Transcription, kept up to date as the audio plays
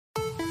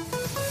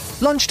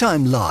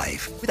Lunchtime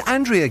Live with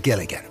Andrea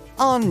Gilligan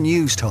on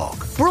News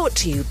Talk. Brought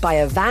to you by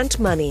Avant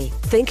Money.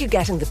 Think you're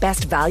getting the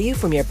best value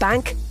from your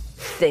bank?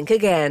 Think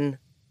again.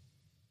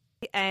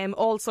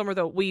 All summer,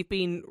 though, we've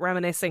been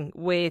reminiscing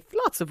with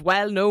lots of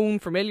well-known,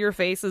 familiar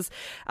faces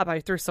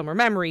about their summer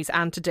memories.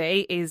 And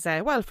today is,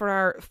 for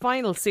our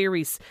final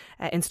series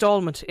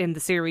instalment in the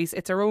series,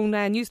 it's our own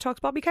News Talk's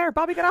Bobby Kerr.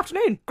 Bobby, good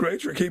afternoon.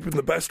 Great, you're keeping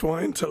the best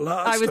wine to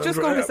last. I was just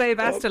going to say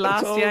best to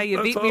last.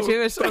 You beat me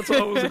to it. That's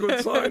always a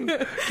good sign.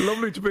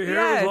 Lovely to be here,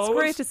 as always. It's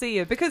great to see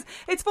you. Because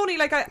it's funny,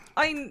 like,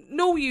 I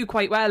know you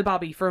quite well,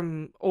 Bobby,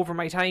 from over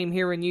my time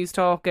here in News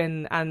Talk,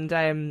 and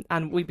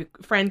we'd be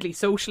friendly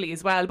socially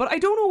as well. But I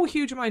don't know a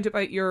huge amount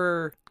about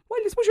your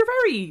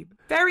very,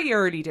 very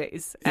early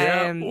days.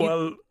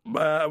 When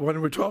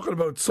we're talking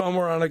about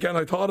summer, and again,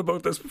 I thought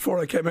about this before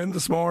I came in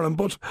this morning,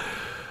 but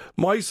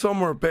my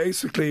summer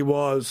basically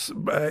was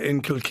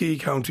in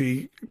Kilkee,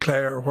 County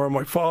Clare, where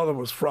my father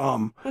was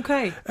from.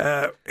 Okay.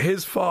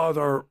 His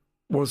father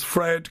was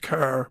Fred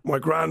Kerr, my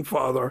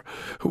grandfather,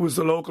 who was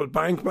the local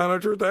bank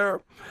manager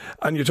there.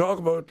 And you talk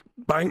about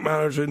bank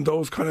manager in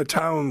those kind of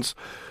towns.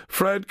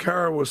 Fred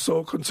Kerr was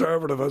so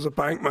conservative as a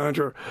bank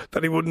manager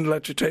that he wouldn't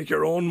let you take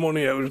your own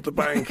money out of the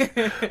bank.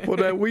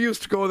 But we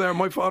used to go there.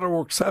 My father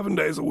worked 7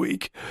 days a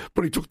week,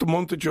 but he took the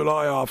month of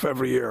July off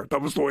every year.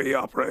 That was the way he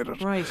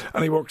operated. Right.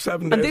 And he worked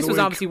 7 days a week. And this was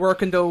obviously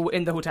working, though,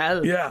 in the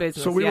hotel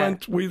business. So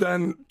we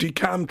then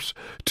decamped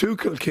to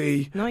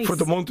Kilkee for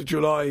the month of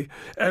July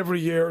every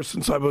year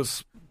since I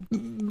was...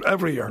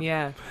 every year.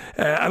 Yeah.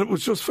 And it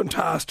was just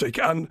fantastic.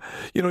 And,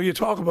 you know, you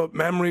talk about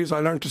memories. I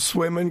learned to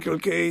swim in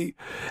Kilkee.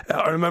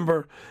 I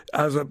remember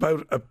as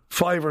about a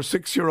 5 or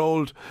 6 year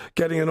old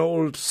getting an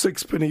old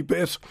sixpenny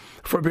bit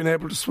for being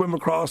able to swim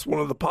across one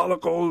of the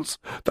pollock holes.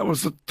 That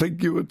was the thing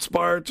you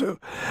aspired to.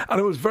 And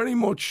it was very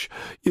much,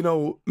 you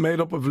know, made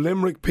up of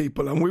Limerick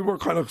people. And we were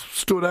kind of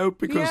stood out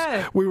because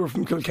we were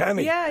from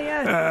Kilkenny.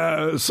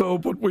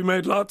 But we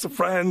made lots of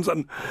friends.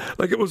 And,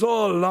 like, it was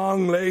all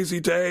long,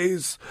 lazy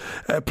days.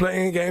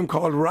 Playing a game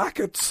called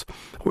Rackets,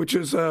 which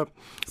is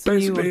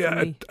basically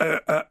a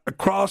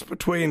cross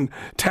between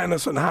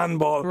tennis and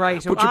handball.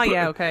 Right.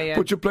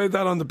 But you played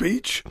that on the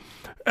beach.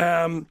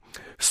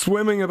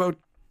 Swimming about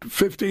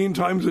 15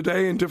 times a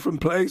day in different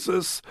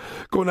places,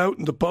 going out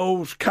in the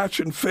boat,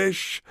 catching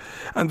fish,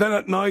 and then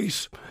at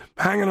night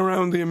hanging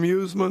around the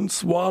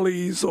amusements,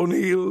 Wally's,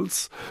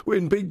 O'Neill's,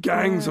 in big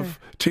gangs of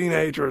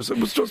teenagers. It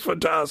was just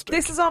fantastic.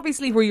 This is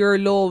obviously where your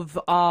love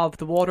of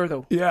the water,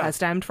 though, has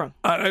stemmed from.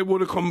 And I would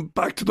have come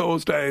back to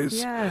those days.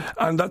 Yeah.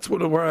 And that's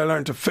where I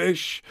learned to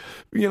fish,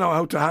 you know,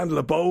 how to handle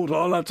a boat,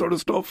 all that sort of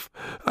stuff.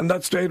 And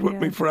that stayed with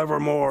me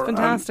forevermore.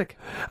 Fantastic.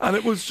 And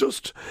it was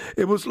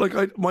like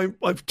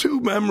I've two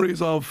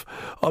memories of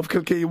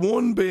Kilkee.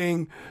 One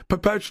being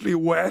perpetually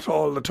wet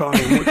all the time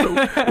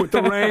with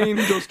the rain.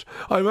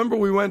 I remember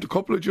we went a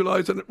couple of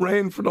Julys and it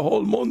rained for the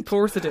whole month. Of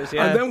course it did,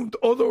 yeah. And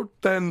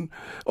then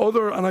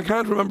other, and I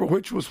can't remember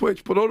which was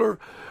which, but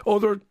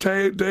other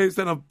days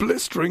then of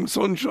blistering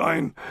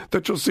sunshine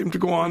that just seemed to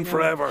go on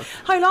forever.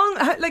 How long?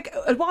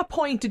 At what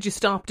point did you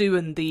stop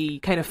doing the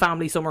kind of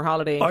family summer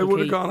holiday in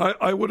Kilkee?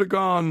 I would have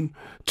gone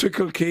to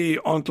Kilkee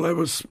until I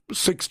was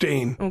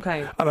 16.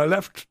 Okay. And I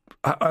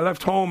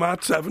left home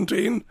at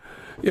 17.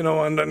 You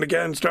know, and then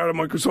again started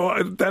my...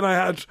 then I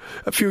had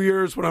a few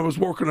years when I was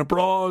working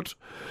abroad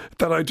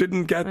that I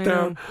didn't get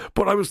there.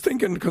 But I was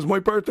thinking, because my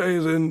birthday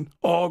is in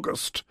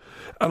August,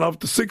 and of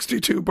the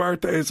 62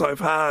 birthdays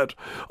I've had,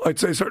 I'd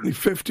say certainly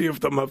 50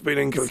 of them have been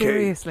in Kilkee.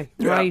 Seriously?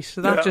 Yeah. Right.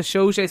 So that just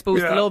shows you, I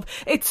suppose, the love.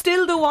 It's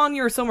still, though, on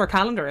your summer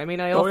calendar. I mean,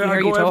 I often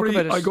hear you talk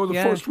about it. I go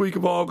the first week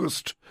of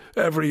August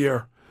every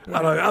year. Yeah.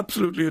 And I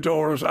absolutely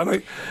adore it.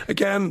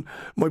 And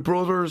my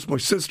brothers, my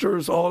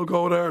sisters all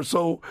go there.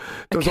 So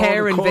there's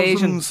all the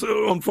cousins.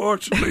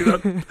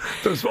 Unfortunately,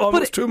 there's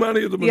almost too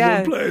many of them in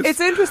one place.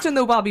 It's interesting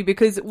though, Bobby,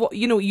 because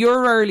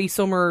your early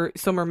summer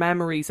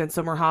memories and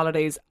summer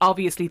holidays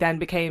obviously then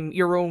became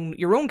your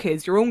own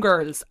kids, your own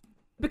girls.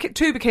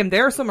 Two became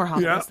their summer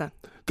holidays then.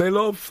 They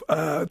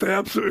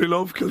absolutely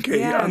love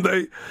Kilkee,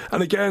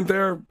 and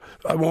again,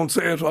 I won't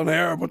say it on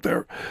air, but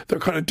they're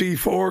kind of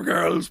D4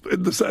 girls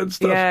in the sense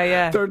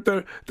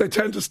that they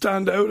tend to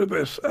stand out a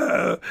bit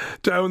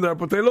down there,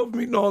 but they love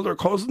meeting all their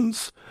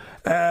cousins,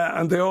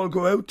 and they all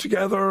go out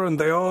together and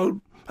they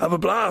all have a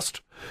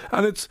blast.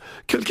 And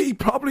Kilkee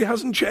probably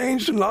hasn't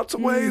changed in lots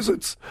of ways.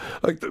 It's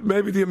like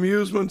maybe the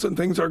amusements and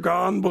things are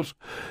gone, but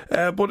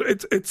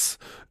it's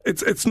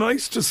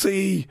nice to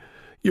see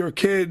your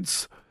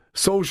kids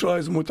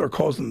socialising with their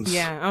cousins.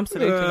 Yeah,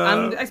 absolutely.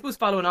 And I suppose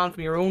following on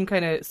from your own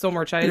kind of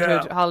summer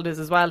childhood holidays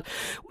as well,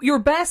 your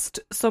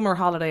best summer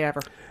holiday ever?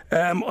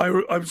 I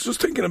was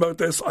just thinking about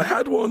this. I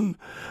had one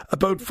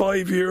about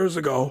 5 years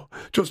ago,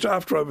 just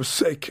after I was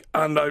sick,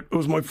 and it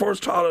was my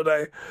first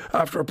holiday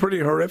after a pretty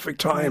horrific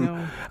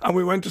time. And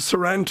we went to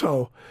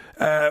Sorrento.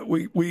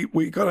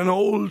 We got an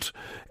old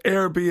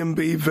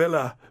Airbnb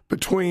villa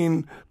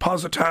between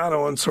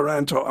Positano and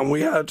Sorrento, and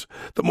we had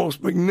the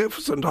most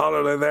magnificent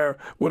holiday there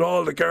with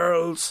all the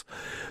girls.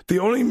 The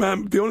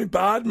only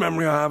bad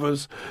memory I have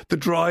is the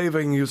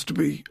driving used to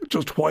be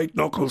just white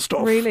knuckle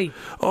stuff. Really?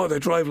 Oh, they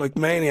drive like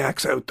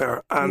maniacs out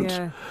there, and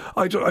Yeah.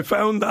 I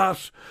found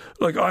that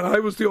and I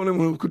was the only one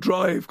who could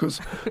drive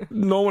because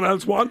no one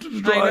else wanted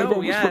to drive know, or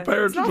was yeah.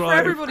 prepared It's to not for drive.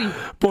 everybody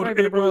But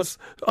driving it abroad. was.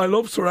 I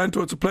love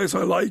Sorrento. It's a place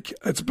I like.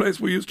 It's a place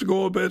we used to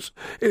go a bit.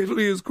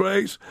 Italy is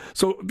great.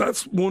 So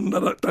that's one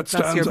that That's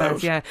stands your out.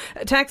 best, yeah.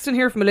 A text in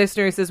here from a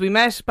listener says, we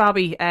met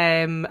Bobby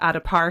at a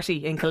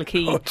party in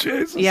Kilkee. Oh,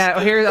 Jesus. Yeah,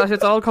 here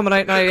it's all coming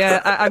out now.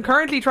 Yeah, I'm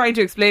currently trying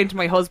to explain to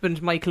my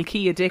husband my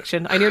Kilkee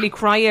addiction. I nearly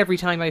cry every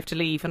time I have to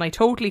leave, and I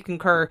totally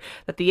concur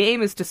that the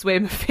aim is to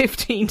swim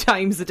 15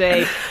 times a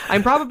day.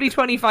 I'm probably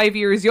 25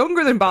 years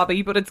younger than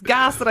Bobby, but it's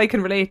gas that I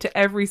can relate to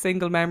every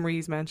single memory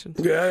he's mentioned.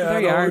 Yeah,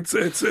 There you no, are.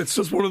 it's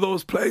just one of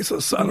those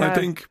places, and Yeah. I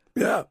think,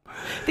 yeah.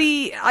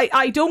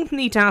 I don't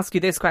need to ask you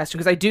this question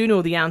because I do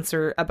know the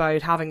answer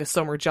about having a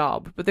summer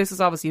job, but this is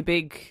obviously a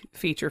big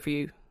feature for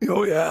you.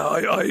 Oh, yeah,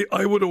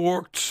 I would have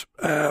worked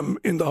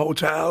in the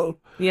hotel.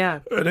 Yeah.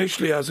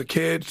 Initially as a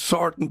kid,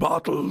 sorting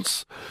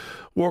bottles,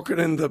 working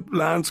in the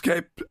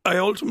landscape. I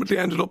ultimately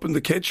ended up in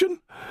the kitchen,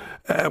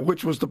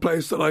 which was the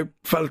place that I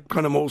felt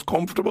kind of most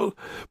comfortable.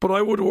 But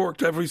I would have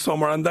worked every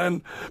summer,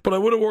 but I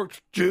would have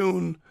worked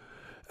June.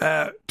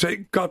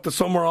 Got the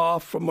summer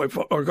off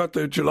or got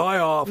the July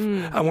off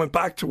and went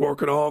back to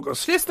work in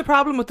August. This is the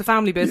problem with the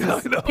family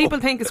business. Yeah, I know. People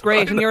think it's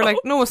great, and you're like,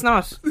 no, it's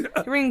not.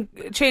 You're in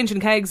changing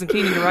kegs and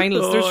cleaning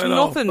urinals. Oh, There's I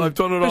know. nothing. I've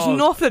done it There's all.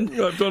 nothing.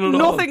 I've done it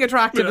nothing all.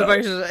 attractive Yeah. about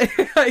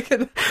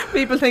it.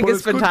 People think But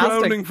it's good fantastic.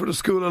 grounding for the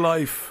school of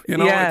life. You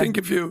know, Yeah. I think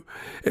if you're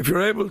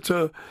able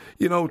to,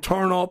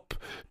 turn up,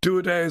 do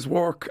a day's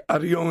work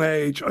at a young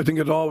age, I think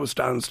it always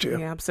stands to you.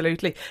 Yeah,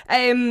 absolutely.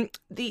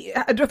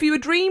 Have you a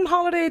dream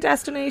holiday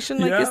destination?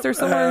 Like, is there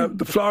somewhere?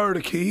 The Florida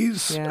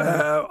Keys.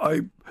 Yeah.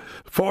 I'm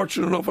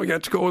fortunate enough I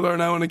get to go there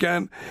now and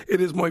again. It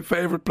is my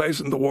favourite place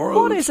in the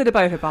world. What is it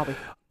about it, Bobby?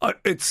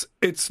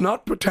 It's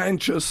not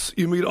pretentious.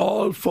 You meet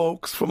all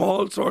folks from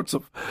all sorts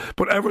of,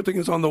 but everything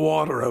is on the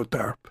water out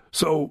there.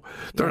 So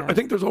I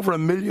think there's over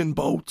 1 million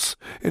boats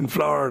in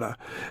Florida.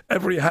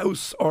 Every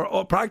house,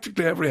 or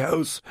practically every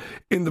house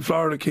in the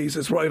Florida Keys,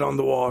 is right on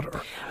the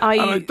water.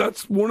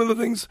 That's one of the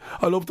things.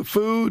 I love the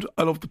food.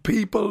 I love the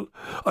people.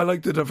 I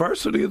like the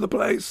diversity of the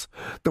place.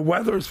 The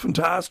weather is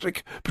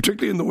fantastic,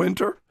 particularly in the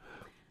winter.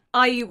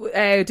 I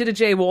did a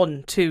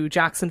J1 to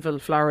Jacksonville,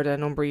 Florida, a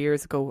number of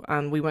years ago,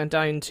 and we went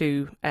down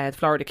to the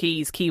Florida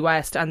Keys, Key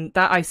West, and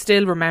that I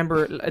still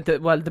remember.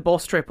 The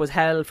bus trip was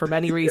hell for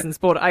many reasons,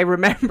 but I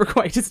remember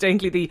quite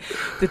distinctly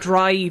the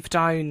drive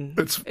down.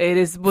 Was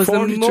 42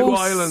 the most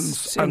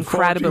islands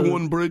incredible. and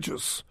 41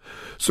 bridges.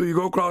 So you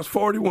go across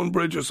 41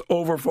 bridges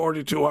over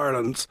 42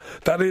 islands.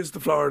 That is the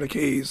Florida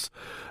Keys.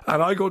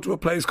 And I go to a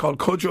place called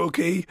Cudjoe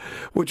Key,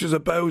 which is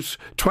about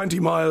 20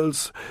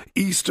 miles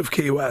east of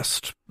Key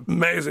West.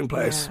 Amazing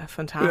place. Yeah,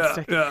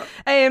 fantastic.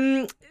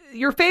 Yeah.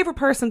 Your favourite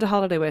person to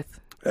holiday with?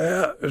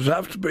 It'd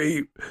have to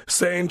be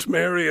Saint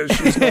Mary, as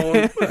she's known.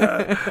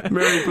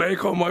 Mary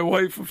Blakeham, my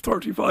wife of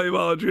 35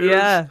 odd years.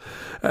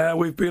 Yeah.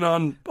 We've been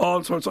on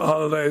all sorts of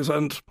holidays,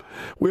 and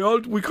we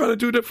kind of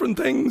do different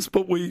things,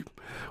 but we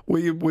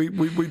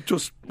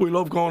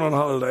love going on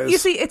holidays. You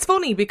see, it's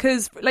funny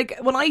because, like,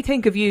 when I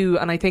think of you,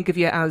 and I think of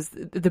you as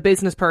the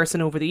business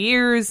person over the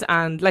years,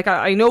 and like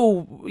I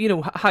know,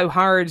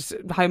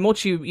 how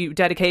much you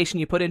dedication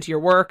you put into your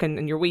work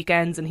and your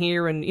weekends and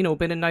here, and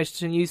been in Night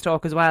to News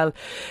Talk as well.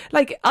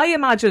 Like, I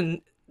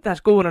imagine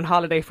that going on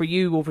holiday for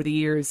you over the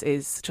years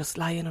is just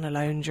lying on a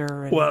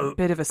lounger and a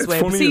bit of a swim.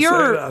 It's funny See, you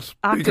you're say that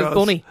active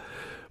bunny.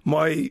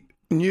 My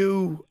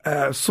new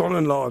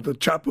son-in-law, the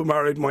chap who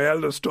married my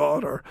eldest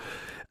daughter,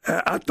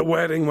 at the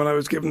wedding when I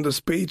was giving the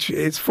speech,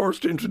 his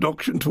first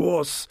introduction to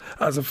us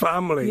as a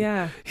family,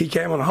 he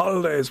came on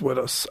holidays with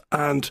us,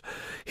 and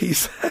he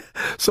said,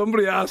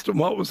 somebody asked him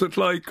what was it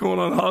like going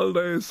on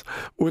holidays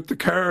with the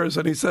Kerrs,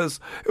 and he says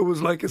it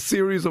was like a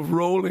series of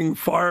rolling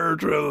fire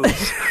drills.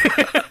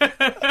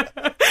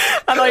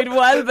 And I'd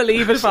well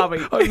believe it,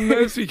 Bobby.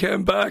 Unless he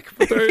came back,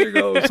 but there you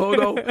go. So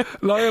no,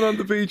 lying on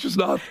the beach is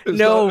not part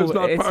of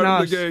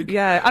the gig.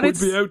 Yeah, and we'd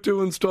be out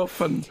doing stuff,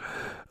 and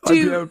I'd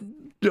be out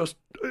just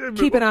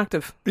keeping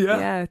active.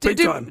 Yeah. Big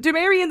time. Do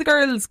Mary and the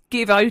girls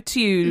give out to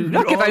you?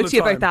 Not give out to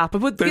you about that,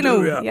 but they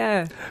do,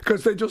 yeah.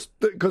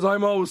 Because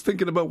I'm always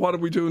thinking about what are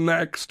we doing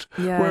next?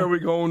 Yeah. Where are we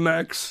going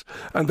next?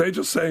 And they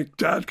just say,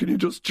 Dad, can you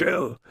just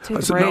chill? Take I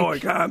a said, break. no, I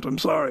can't. I'm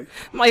sorry.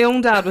 My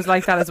own dad was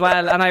like that as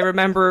well, and I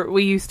remember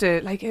we used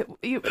to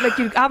you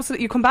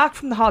come back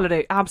from the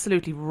holiday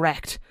absolutely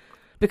wrecked.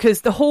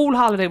 Because the whole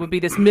holiday would be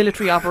this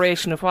military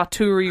operation of what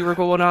tour you were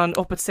going on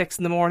up at 6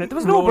 a.m. There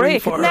was no Rolling break.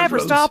 It fire never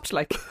drills. stopped.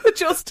 Like,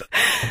 just,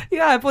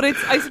 but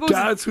it's, I suppose.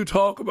 Dads who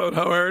talk about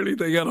how early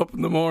they get up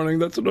in the morning,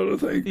 that's another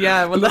thing.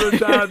 Yeah, well, another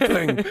dad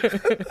thing.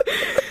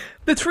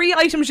 The 3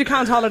 items you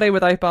can't holiday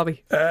without,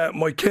 Bobby.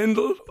 My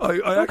Kindle.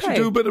 I actually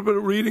do a bit of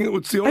reading.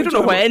 It's the only I don't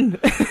know time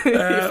when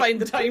you find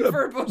the time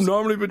for it. But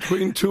normally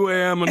between 2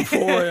 a.m. and 4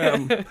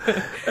 a.m.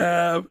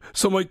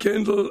 So my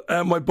Kindle,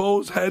 my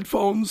Bose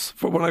headphones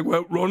for when I go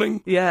out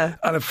running, and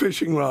a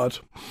fishing rod.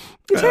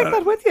 You take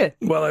that with you?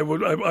 Well, I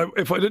would.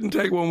 If I didn't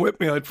take one with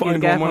me, I'd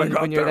find one when I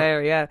got you're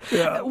there. Yeah.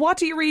 What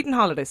do you read in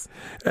holidays?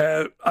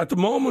 At the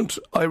moment,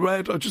 I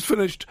just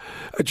finished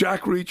a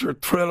Jack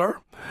Reacher thriller.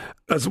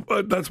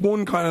 That's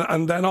one kind of,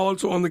 and then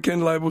also on the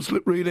Kindle I was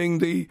reading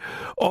the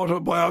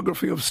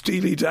autobiography of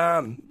Steely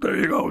Dan. There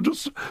you go,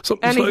 just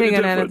something anything slightly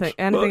and different.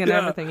 Anything and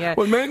everything. Yeah.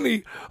 Well,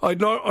 mainly I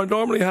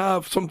normally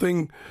have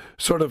something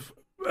sort of.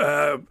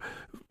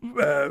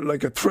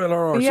 Like a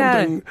thriller or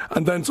something,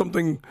 and then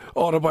something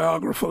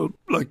autobiographical,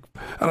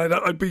 and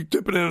I'd be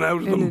dipping in and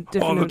out of them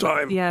all the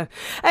time. Yeah.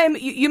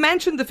 You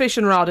mentioned the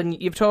fishing rod,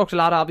 and you've talked a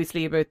lot,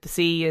 obviously, about the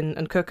sea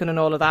and cooking and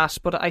all of that.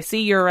 But I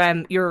see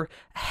you're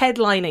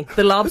headlining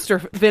the Lobster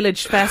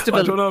Village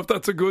Festival. I don't know if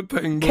that's a good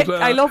thing, but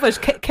I love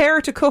it.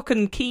 Care to cook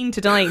and keen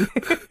to dine.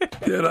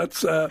 Yeah,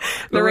 that's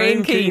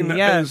Lorraine Keane.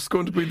 Is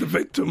going to be the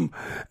victim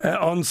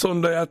on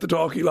Sunday at the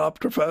Dalkey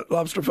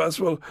Lobster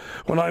Festival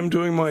when I'm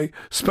doing my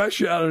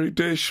speciality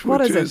dish,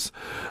 which is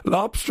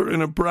lobster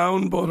in a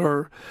brown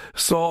butter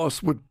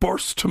sauce with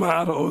burst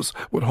tomatoes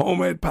with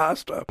homemade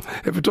pasta.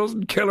 If it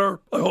doesn't kill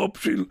her, I hope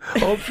she'll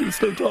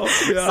still talk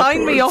to me.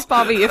 Sign me up,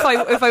 Bobby. If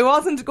I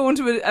wasn't going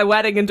to a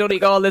wedding in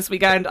Donegal this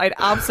weekend, I'd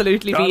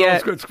absolutely be.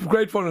 It's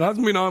great fun. It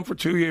hasn't been on for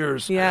 2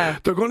 years. Yeah,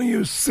 they're going to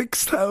use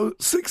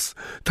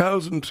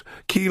 6,000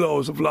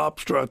 kilos of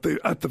lobster at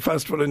the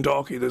festival in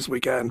Dalkey this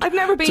weekend. I've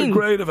never been. It's a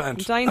great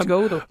event. I'm dying to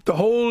go though. The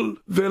whole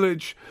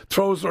village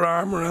throws their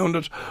arm around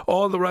it.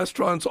 All the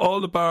restaurants, all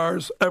the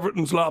bars,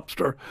 everything's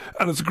lobster,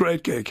 and it's a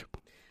great gig.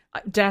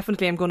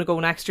 Definitely I'm going to go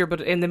next year,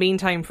 but in the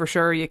meantime, for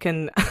sure, you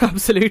can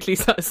absolutely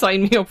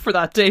sign me up for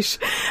that dish.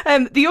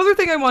 The other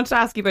thing I wanted to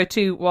ask you about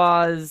too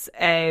was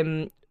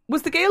the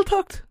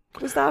Gaeltacht?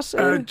 Was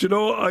that? Do you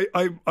know,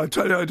 I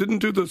tell you, I didn't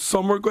do the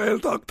summer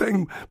Gaeltacht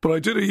thing, but I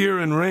did a year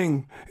in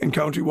Ring in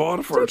County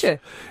Waterford.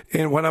 Did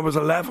you? When I was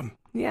 11.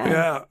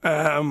 Yeah.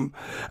 And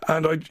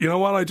you know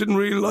what? I didn't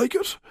really like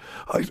it.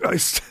 I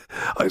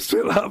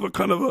still have a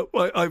kind of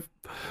I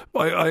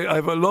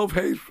have a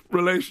love-hate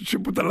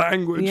relationship with the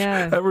language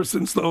ever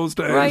since those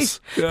days. Right.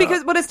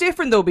 Yeah. But it's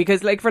different though,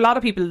 because like for a lot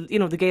of people, you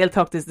know, the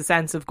Gaeltacht is the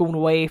sense of going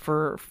away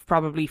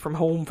probably from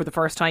home for the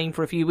first time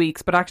for a few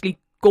weeks, but actually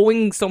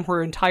going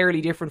somewhere entirely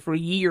different for a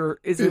year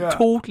is a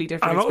totally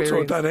different experience.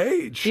 And also at that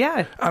age.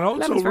 Yeah. And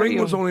also Ring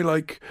was only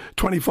like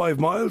 25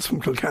 miles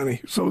from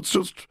Kilkenny. So it's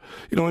just,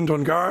 in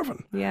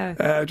Dungarvan.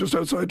 Yeah. Just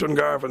outside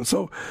Dungarvan.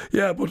 So,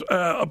 yeah, but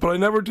I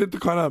never did the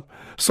kind of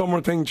summer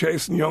thing,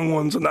 chasing young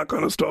ones and that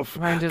kind of stuff.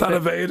 That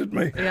evaded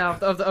me. Yeah,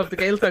 of the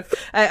Gaeltacht.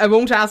 I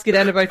won't ask you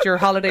then about your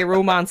holiday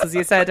romance. As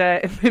you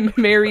said,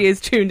 Mary is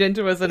tuned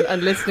into us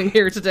and listening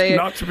here today.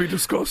 Not to be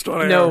discussed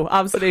on air. No,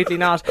 absolutely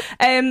not.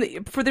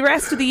 For the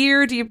rest of the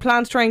year, do you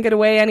plan to try and get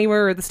away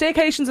anywhere? Are the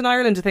staycations in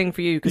Ireland a thing for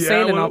you? Because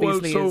sailing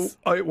obviously is.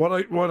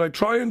 What I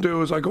try and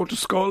do is I go to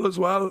Schull as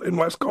well in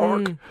West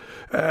Cork, and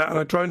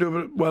I try and do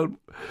a bit.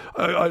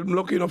 I'm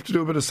lucky enough to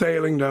do a bit of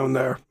sailing down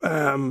there,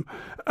 and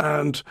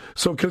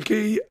so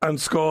Kilkee and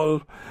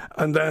Schull,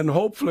 and then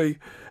hopefully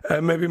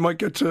maybe might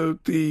get to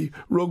the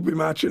rugby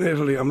match in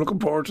Italy. I'm looking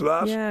forward to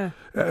that. Yeah.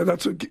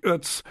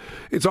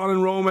 It's on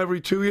in Rome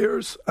every 2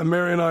 years, and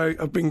Mary and I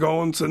have been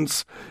going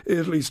since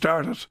Italy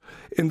started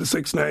in the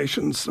Six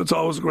Nations. It's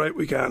always a great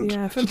weekend.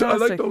 Yeah, fantastic. So I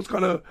like those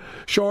kind of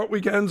short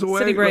weekends away.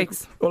 City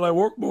breaks. I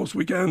work most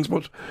weekends,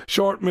 but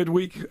short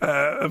midweek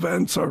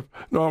events are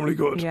normally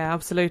good. Yeah,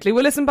 absolutely.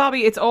 Well, listen,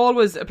 Bobby, it's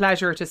always a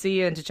pleasure to see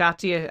you and to chat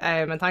to you,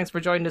 and thanks for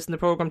joining us in the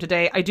programme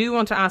today. I do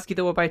want to ask you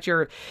though about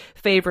your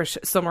favourite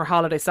summer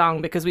holiday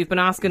song, because we've been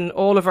asking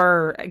all of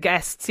our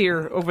guests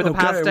here over the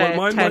past 10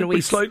 mine might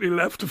weeks. Be slightly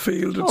left of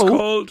field. It's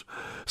called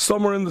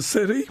Summer in the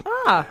City,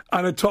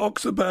 and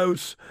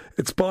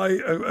it's by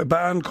a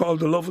band called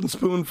The Lovin'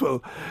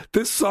 Spoonful.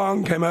 This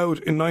song came out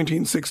in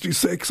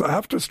 1966. I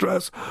have to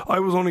stress, I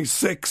was only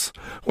 6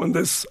 when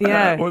this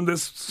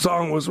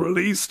song was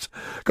released.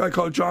 A guy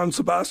called John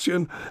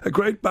Sebastian, a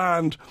great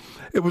band.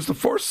 It was the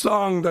first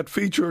song that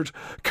featured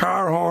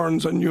car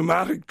horns and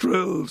pneumatic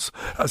drills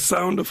as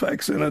sound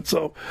effects in it.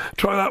 So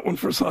try that one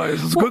for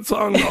size. It's a good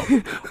song though.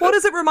 What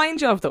does it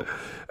remind you of though?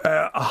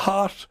 A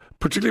hot,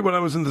 particularly when I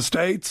was in the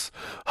States,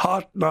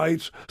 hot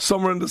night,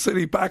 summer in the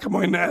city, back of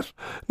my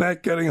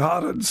neck getting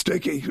hot and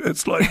sticky.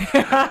 It's like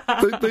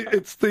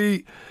it's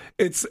the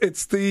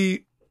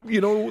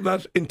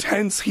that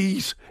intense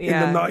heat in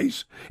the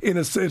night in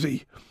a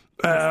city.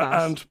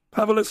 And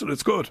have a listen,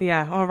 it's good.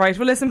 Yeah, all right.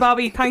 Well, listen,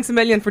 Bobby, thanks a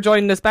million for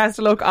joining us. Best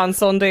of luck on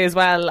Sunday as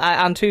well,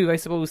 and too, I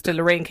suppose, to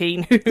Lorraine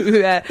Keane,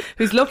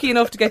 who's lucky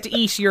enough to get to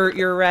eat your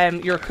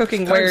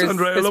cooking wares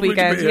Andrea, this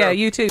weekend. Yeah,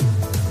 you too.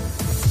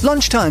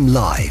 Lunchtime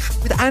Live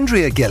with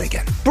Andrea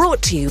Gilligan.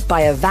 Brought to you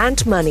by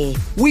Avant Money.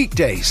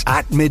 Weekdays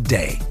at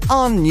midday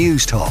on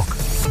News Talk.